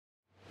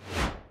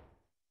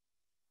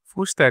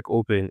Full Stack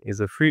Open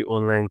is a free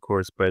online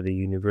course by the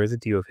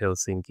University of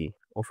Helsinki,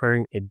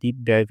 offering a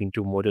deep dive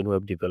into modern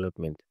web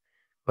development.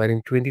 But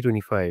in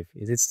 2025,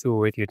 is it still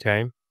worth your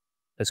time?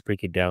 Let's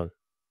break it down.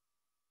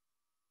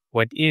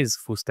 What is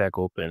Full Stack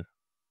Open?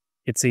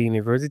 It's a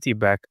university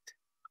backed,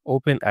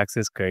 open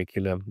access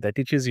curriculum that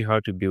teaches you how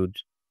to build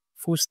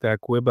full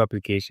stack web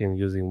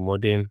applications using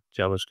modern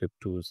JavaScript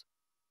tools.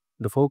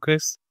 The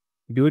focus?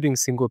 Building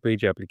single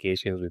page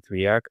applications with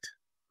React,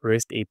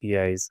 REST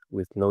APIs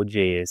with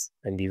Node.js,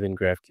 and even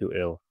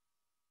GraphQL.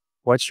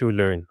 What you'll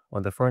learn: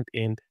 on the front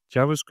end,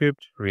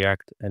 JavaScript,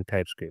 React, and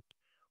TypeScript.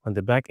 On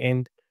the back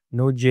end,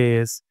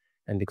 Node.js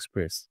and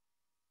Express.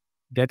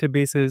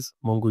 Databases,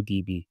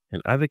 MongoDB,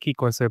 and other key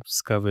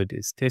concepts covered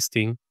is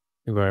testing,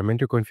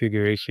 environmental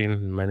configuration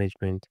and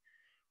management,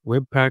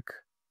 Webpack,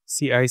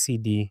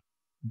 CI/CD,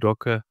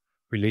 Docker,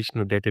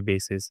 relational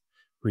databases,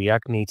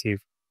 React Native,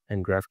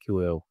 and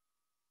GraphQL.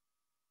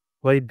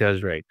 What it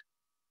does right.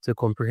 It's a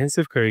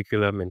comprehensive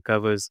curriculum and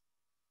covers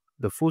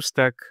the full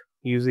stack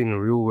using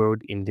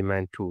real-world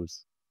in-demand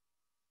tools.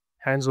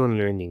 Hands-on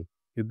learning.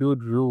 You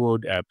build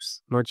real-world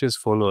apps, not just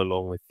follow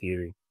along with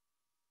theory.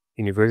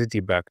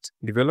 University-backed.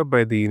 Developed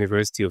by the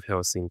University of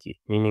Helsinki,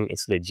 meaning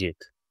it's legit.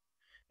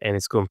 And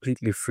it's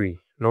completely free.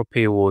 No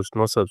paywalls,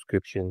 no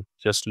subscription,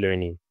 just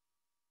learning.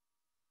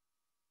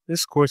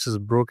 This course is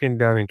broken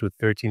down into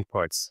 13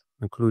 parts,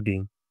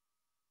 including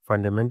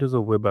fundamentals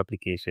of web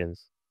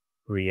applications,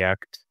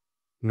 React,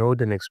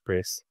 Node and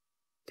Express,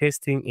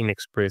 testing in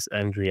Express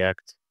and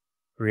React,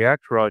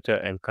 React Router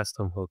and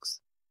custom hooks,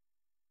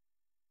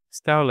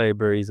 style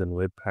libraries and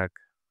Webpack,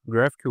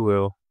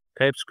 GraphQL,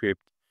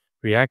 TypeScript,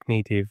 React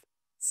Native,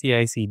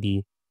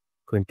 CI/CD,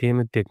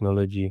 container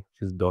technology,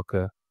 which is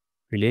Docker,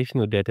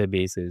 relational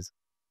databases,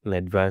 and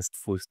advanced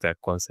full stack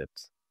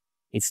concepts.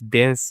 It's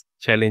dense,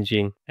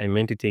 challenging, and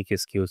meant to take your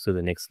skills to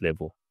the next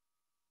level.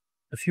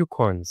 A few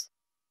cons.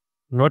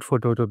 Not for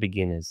total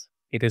beginners.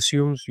 It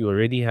assumes you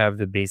already have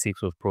the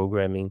basics of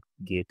programming,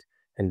 Git,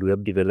 and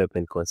web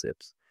development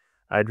concepts.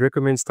 I'd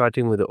recommend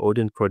starting with the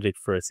Odin Project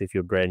first if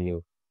you're brand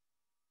new.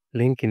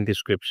 Link in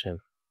description.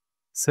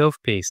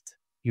 Self-paced.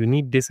 You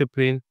need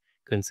discipline,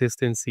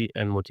 consistency,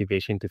 and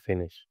motivation to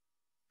finish.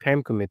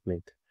 Time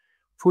commitment.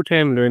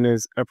 Full-time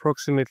learners,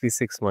 approximately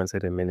 6 months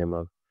at a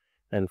minimum,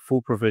 and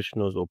full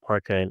professionals or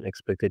part-time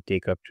expected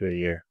take up to a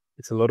year.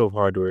 It's a lot of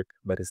hard work,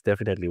 but it's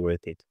definitely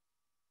worth it.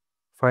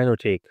 Final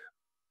take.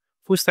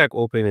 Full Stack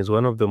Open is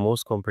one of the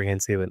most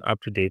comprehensive and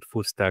up-to-date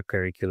full stack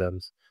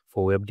curriculums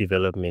for web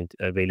development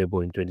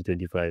available in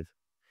 2025.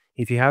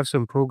 If you have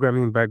some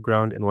programming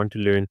background and want to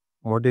learn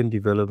modern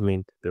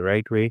development the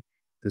right way,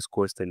 this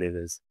course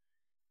delivers.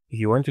 If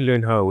you want to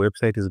learn how a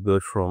website is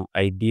built from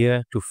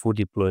idea to full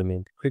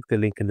deployment, click the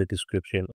link in the description